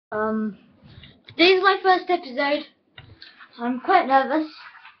Um, Today's my first episode. I'm quite nervous.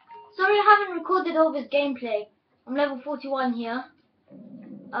 Sorry I haven't recorded all this gameplay. I'm level 41 here.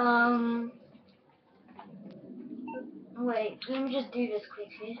 Wait, let me just do this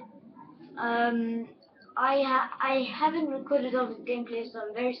quickly. I haven't recorded all this gameplay, so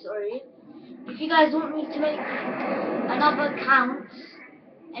I'm very sorry. If you guys want me to make another account,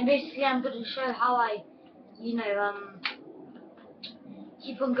 and basically I'm going to show how I,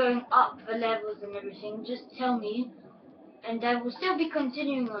 keep on going up the levels and everything, just tell me. And I will still be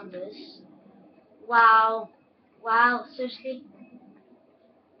continuing on this. Wow. Wow, seriously?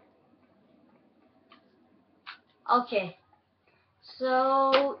 Okay.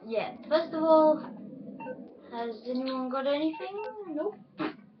 So, yeah. First of all, has anyone got anything? Nope.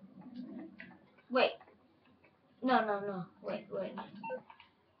 Wait. No. Wait.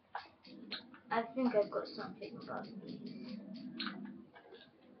 I think I've got something about these.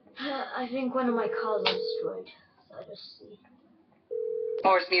 I think one of my cars was destroyed. So I'll just see.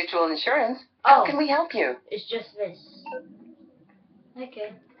 Morse Mutual Insurance. How can we help you? It's just this.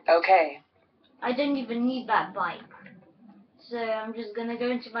 Okay. Okay. I don't even need that bike. So I'm just gonna go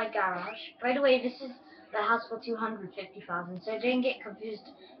into my garage. By the way, this is the house for 250,000, so don't get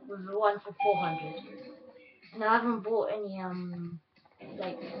confused with the one for 400. And I haven't bought any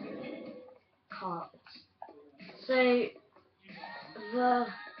like cards. So the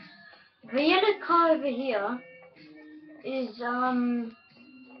yellow car over here is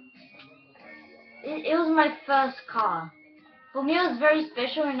it was my first car. For me, it was very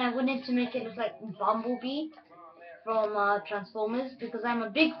special, and I wanted to make it look like Bumblebee from Transformers because I'm a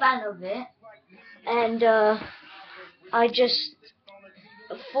big fan of it. And I just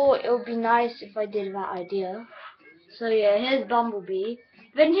thought it would be nice if I did that idea. So yeah, here's Bumblebee.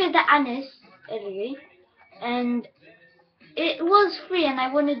 Then here's the Anis, anyway. And it was free, and I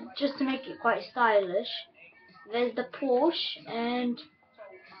wanted just to make it quite stylish. There's the Porsche, and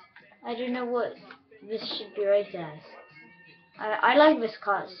I don't know what this should be rated as. I like this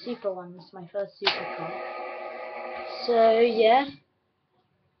car, it's super one. It's my first super car. So yeah,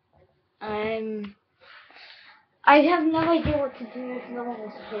 I have no idea what to do if no one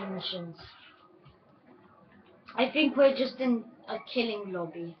wants to play missions. I think we're just in a killing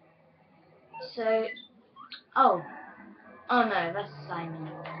lobby. So, oh no, that's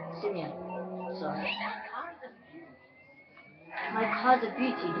Simeon. Sorry. My car's a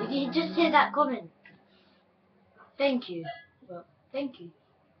beauty. Did you just hear that comment? Thank you. Well, thank you.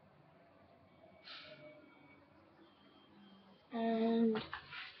 And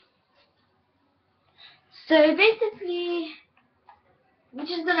so basically, we're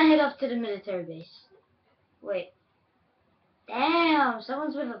just gonna head off to the military base. Wait. Damn,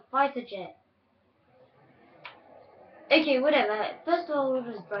 someone's with a fighter jet. Okay, whatever. First of all, we'll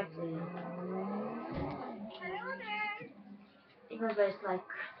just break the... Even though it's like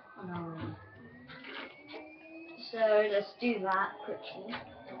an hour. So let's do that quickly.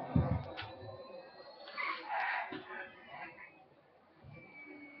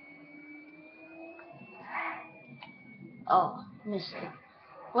 Oh, missed it.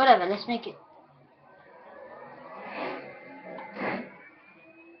 Whatever, let's make it.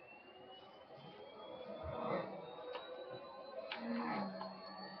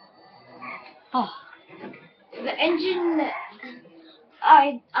 Oh, the engine.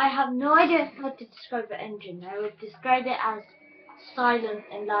 I have no idea how to describe the engine. I would describe it as silent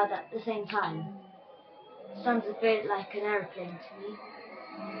and loud at the same time. Sounds a bit like an airplane to me.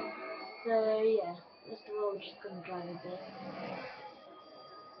 So yeah, first of all, we're just gonna drive a bit.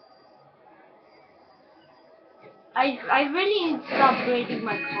 I really need to start upgrading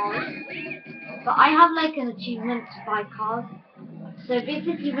my cars, but I have like an achievement to buy cars. So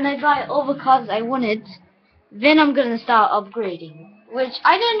basically, when I buy all the cars I wanted, then I'm gonna start upgrading. Which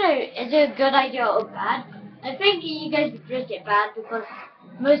I don't know, is it a good idea or bad? I think you guys would rate it bad because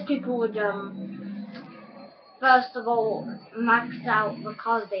most people would first of all max out the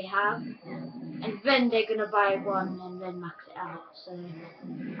cars they have, and then they're gonna buy one and then max it out. So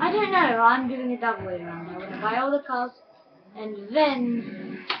I don't know. I'm doing it that way around. I wanna buy all the cars and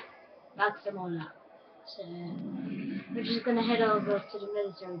then max them all out. So we're just gonna head over to the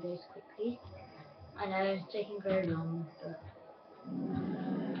military base quickly. I know it's taking very long, but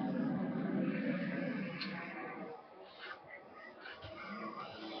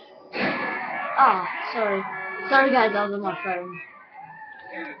sorry. Sorry guys, I was on my phone.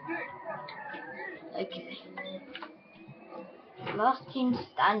 Okay. Last team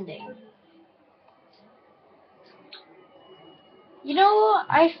standing. You know what?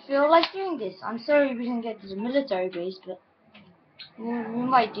 I feel like doing this. I'm sorry we didn't get to the military base, but We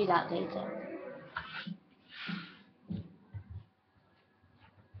might do that later.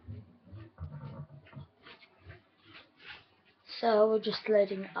 So we're just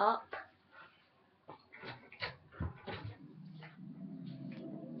loading up.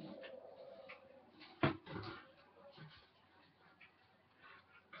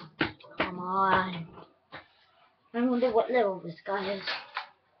 Come on. I wonder what level this guy is.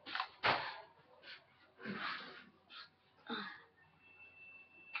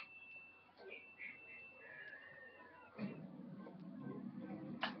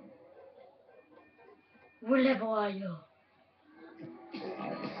 What level are you?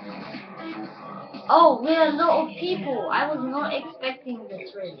 Oh, we're a lot of people. I was not expecting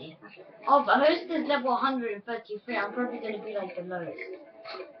this really. Oh, but host is level 133. I'm probably going to be like the lowest.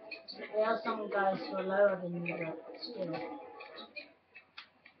 There are some guys who are lower than me, but still.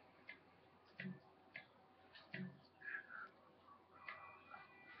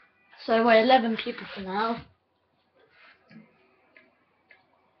 So we're 11 people for now.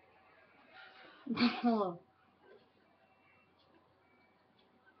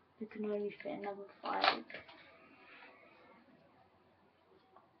 We can only fit another 5.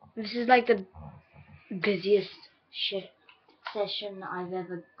 This is like the busiest session I've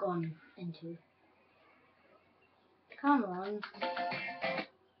ever gone into. Come on.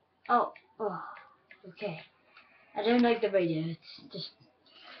 Oh, okay. I don't like the radio. It's just,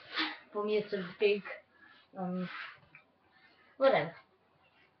 for me it's a big, whatever.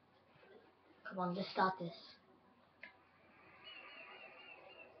 Come on, let's start this.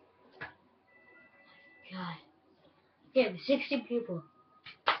 God. Yeah, 60 people.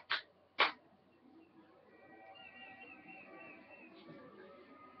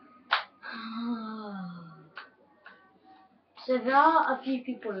 So there are a few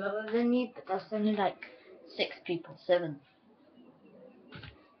people lower than me, but that's only like 6 people, 7.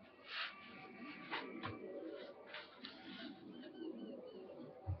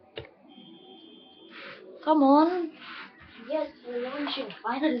 Come on. Yes, we're launching,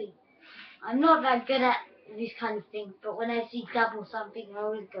 finally. I'm not that good at these kind of things, but when I see double something, I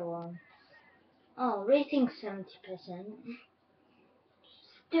always go on. Oh, rating 70%.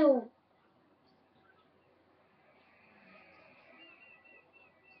 Still.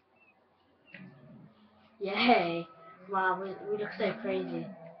 Yay. Wow, we look so crazy.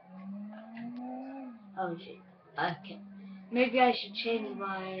 Oh shit. Okay. Maybe I should change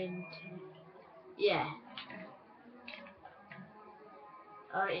mine to... Yeah.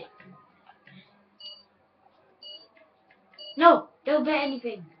 Alright. No! Don't bet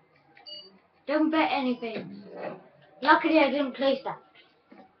anything. Don't bet anything. Luckily I didn't place that.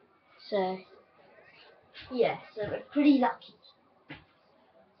 So... Yeah, so we're pretty lucky.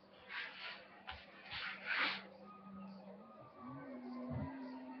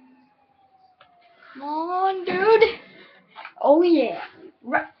 Come on, dude! Oh yeah!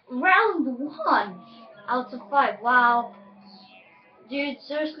 Round 1 out of 5. Wow. Dude,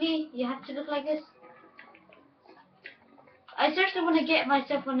 seriously? You have to look like this? I seriously want to get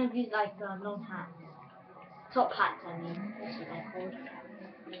myself one of these, like, long hats. Top hats, I mean. That's what they're called.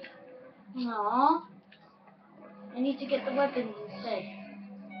 Aww. I need to get the weapons instead.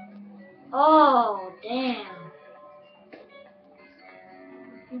 Oh, damn.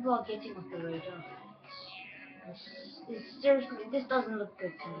 People are getting off the radar. Seriously, this doesn't look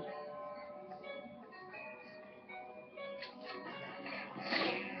good to me.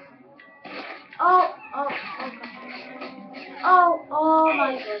 Oh, God. Oh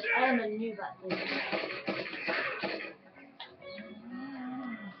my gosh, I am a noob at this.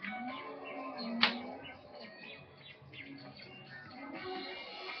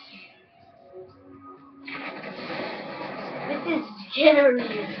 This is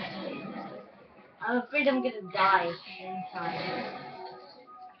scary. I'm afraid I'm gonna die anytime.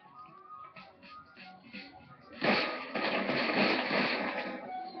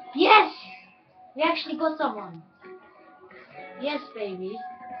 Yes! We actually got someone. Yes, baby.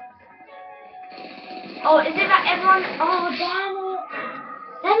 Oh, is it that everyone? Oh,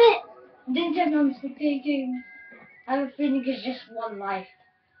 damn it! Didn't everyone spectating? I have a feeling it's just one life.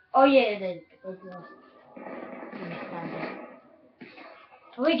 Oh yeah, it is.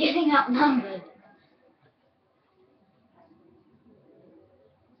 We're getting outnumbered.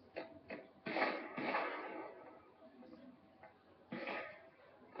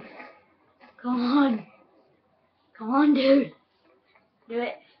 Come on. Come on, dude. Do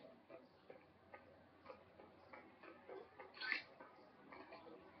it.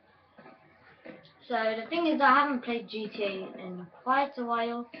 So the thing is, I haven't played GTA in quite a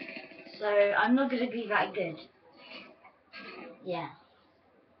while, so I'm not gonna be that good. Yeah.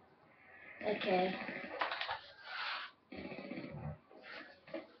 Okay.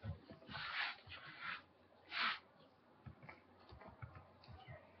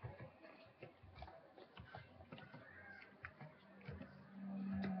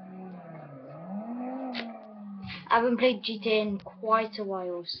 I haven't played GTA in quite a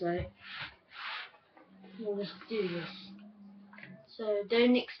while, so we'll just do this. So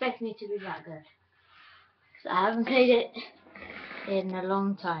don't expect me to be that good. So I haven't played it in a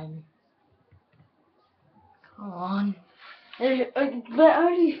long time. Come on. We're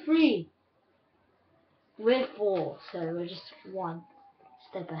only 3. We're 4, so we're just 1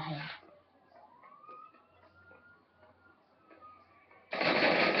 step ahead.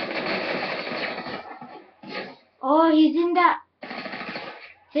 Oh, he's in that.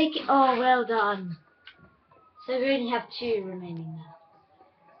 Take it. Oh, well done. So we only have 2 remaining now.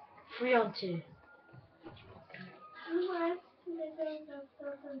 3 on 2.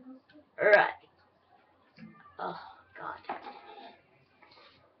 Right. Oh, God.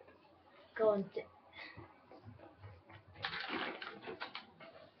 Go on.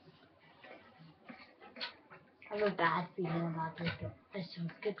 I have a bad feeling about this, but this is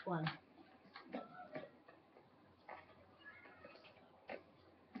a good one.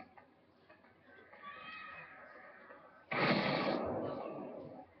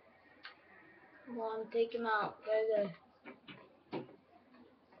 Come on, take him out. Go.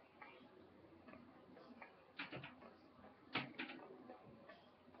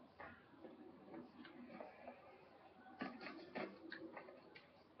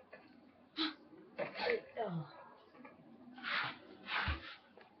 Oh.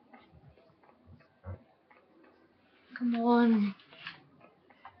 Come on.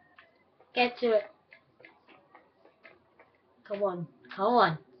 Get to it. Come on. Come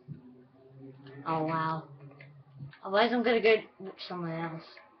on. Oh, wow. Otherwise, I'm gonna go watch someone else.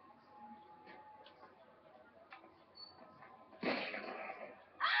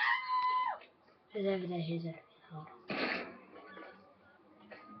 Who's over there? Who's over there? Oh.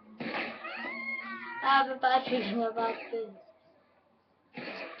 I have a bad feeling about this.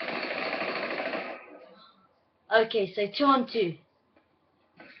 Okay, so 2 on 2.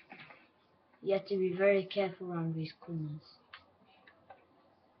 You have to be very careful around these corners.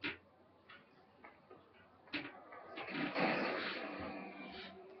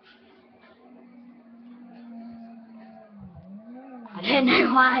 I don't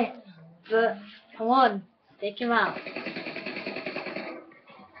know why, but come on, take him out.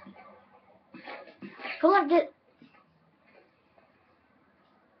 Come on, get.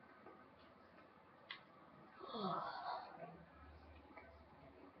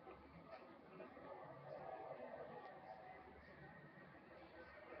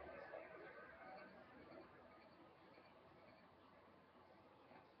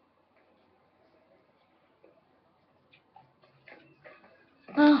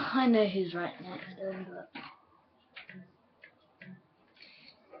 Oh, I know who's right next to him, but.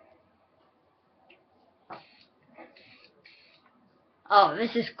 Oh,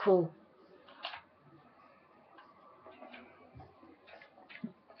 this is cool.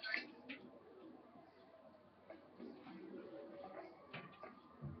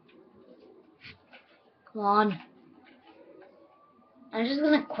 Come on. I'm just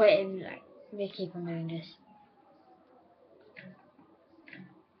gonna quit and like, we keep on doing this.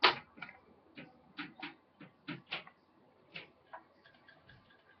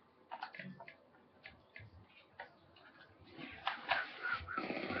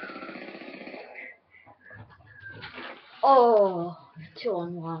 Oh, 2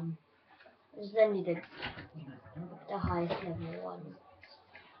 on 1. This is only the highest level one.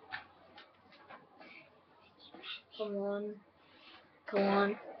 Come on. Come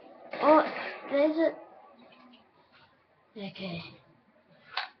on. Oh, there's a... Okay.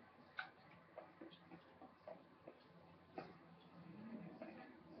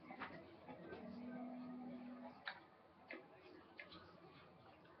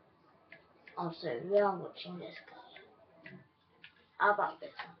 Also, we are watching this guy. How about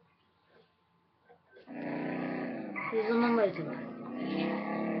this one? He's on the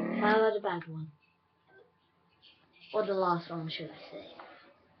motorbike. How about the bad one? Or the last one, should I say.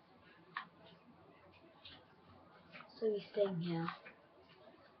 So he's staying here.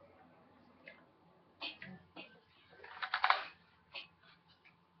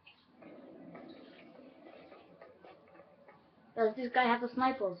 Does this guy have a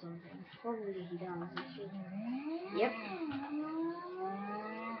sniper or something? Probably he does. Yep.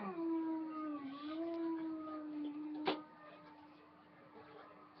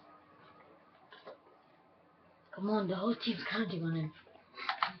 Come on, the whole team's counting on him.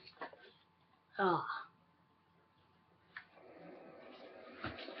 Ah.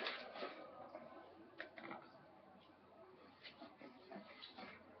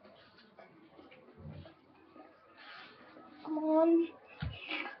 Come on.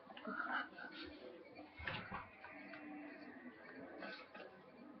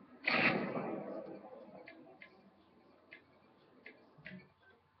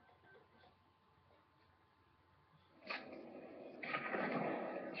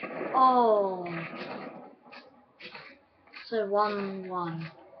 Oh. So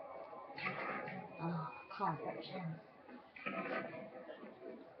 1-1. Oh, can't watch him.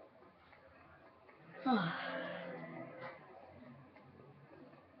 Oh.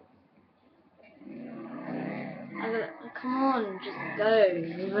 Come on, just go.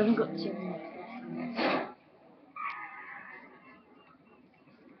 We've only got 2 minutes.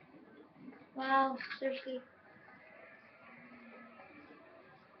 Wow, seriously.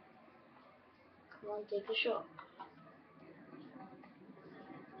 Come on, take a shot.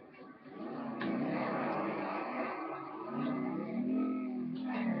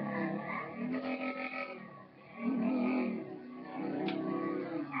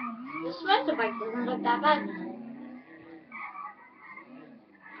 The sweater bike doesn't look that bad now.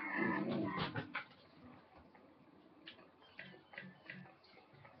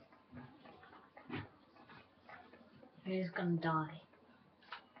 He's gonna die.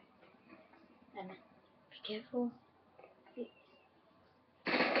 And be careful.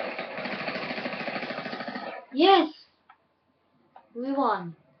 Yes! We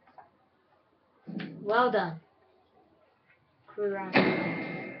won. Well done. Crew round 1.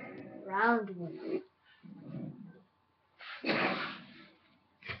 Round 1.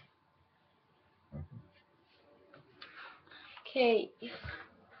 Okay.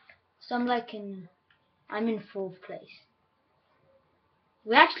 So I'm in 4th place.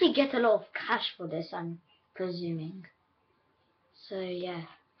 We actually get a lot of cash for this, I'm presuming. So yeah.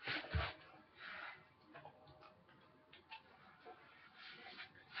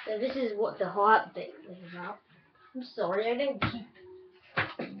 So this is what the whole update was about. I'm sorry, I didn't keep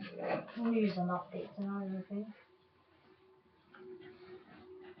news and updates and everything.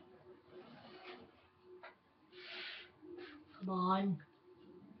 Come on.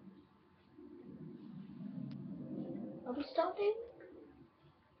 Are we starting?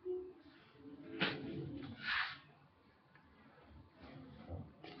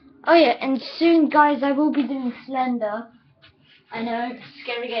 Oh yeah, and soon guys I will be doing Slender. I know,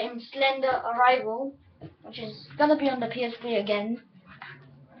 scary game, Slender Arrival, which is gonna be on the PS3 again.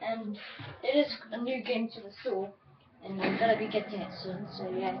 And it is a new game to the store, and I'm gonna be getting it soon, so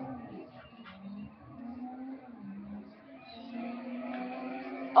yeah.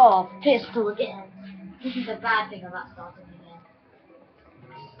 Oh, pistol again. This is a bad thing about starting again.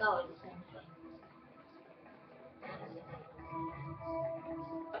 Start with the same thing.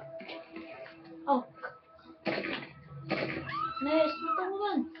 Oh. No, it's not the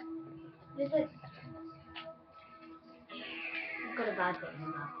one. Is it? I've got a bad thing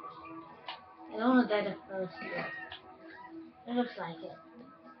about it. I don't want to die the first one. It looks like it.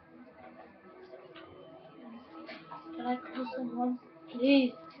 Can I call someone?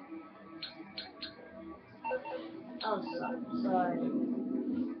 Please. Oh, sorry.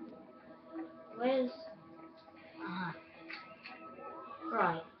 Where's...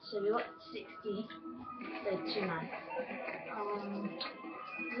 Right, so we got 60. So 2 man.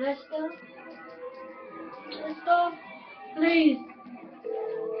 Let's go. Let's go. Please.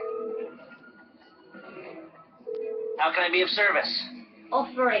 How can I be of service?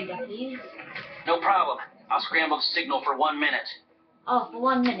 Operator, please. No problem. I'll scramble the signal for 1 minute. Oh, for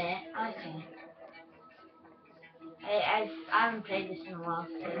 1 minute? Okay. I haven't played this in a while,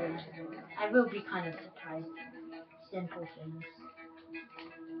 so I will be kind of surprised. Simple things.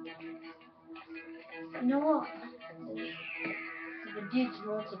 You know what? The dude's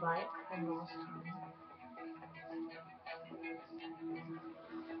motorbike from last time.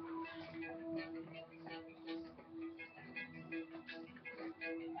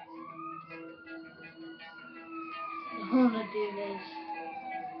 I wanna do this.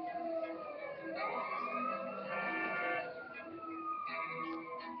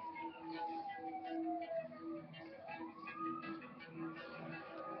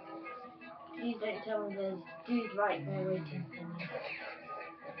 Please don't tell me there's a dude right there waiting for me.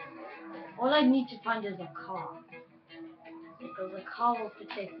 All I need to find is a car. Because a car will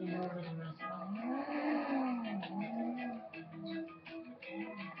protect me more than the rest of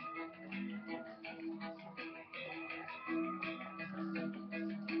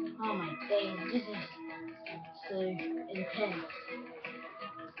Oh my days, this is so intense.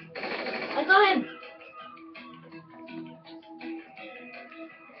 I got him!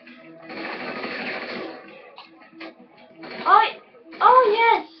 Oh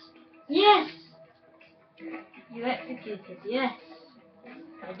yes! Yes! You executed, yes.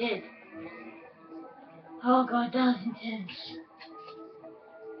 I did. Oh god, that was intense.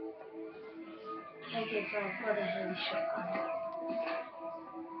 Okay, so I got a heavy shotgun.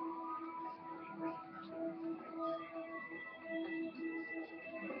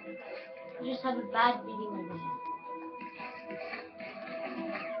 I just have a bad feeling over here.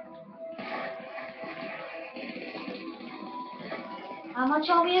 How much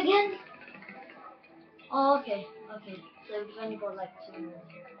are we again? Oh, okay, okay. So we've only got like 2 minutes.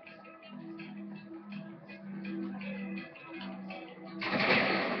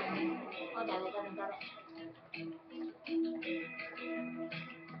 Oh, damn it.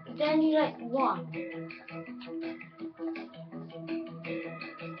 Is there only like 1?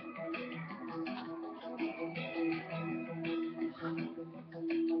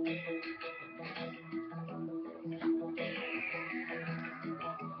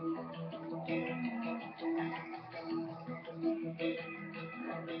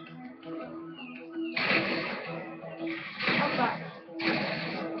 Oh, crap.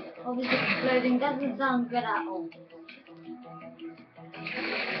 All this exploding doesn't sound good at all.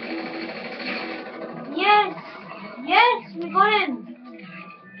 Yes! Yes! We got him!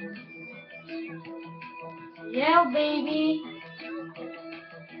 Yeah, baby!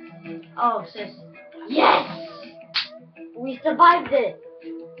 Oh, sis. Yes! We survived it!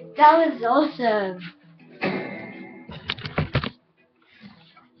 That was awesome!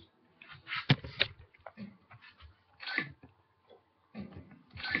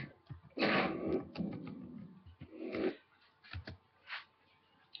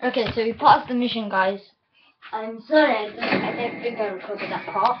 Okay, so we passed the mission, guys. I'm sorry, I don't think I recorded that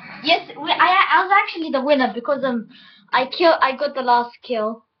part. Yes, I was actually the winner because I got the last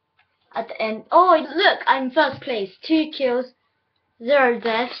kill at the end. Oh look, I'm first place. 2 kills, 0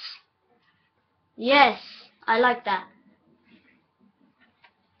 deaths. Yes, I like that.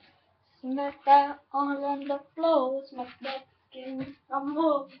 Smack that all on the floor, smack that skin some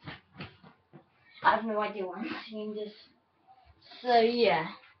more. I have no idea why I'm singing this. So yeah.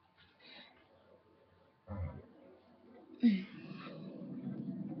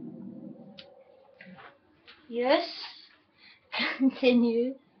 Yes.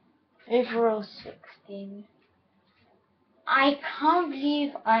 Continue. Overall 16. I can't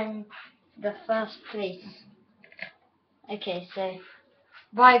believe I'm the first place. Okay, so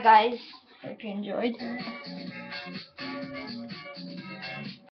bye guys. Hope you enjoyed.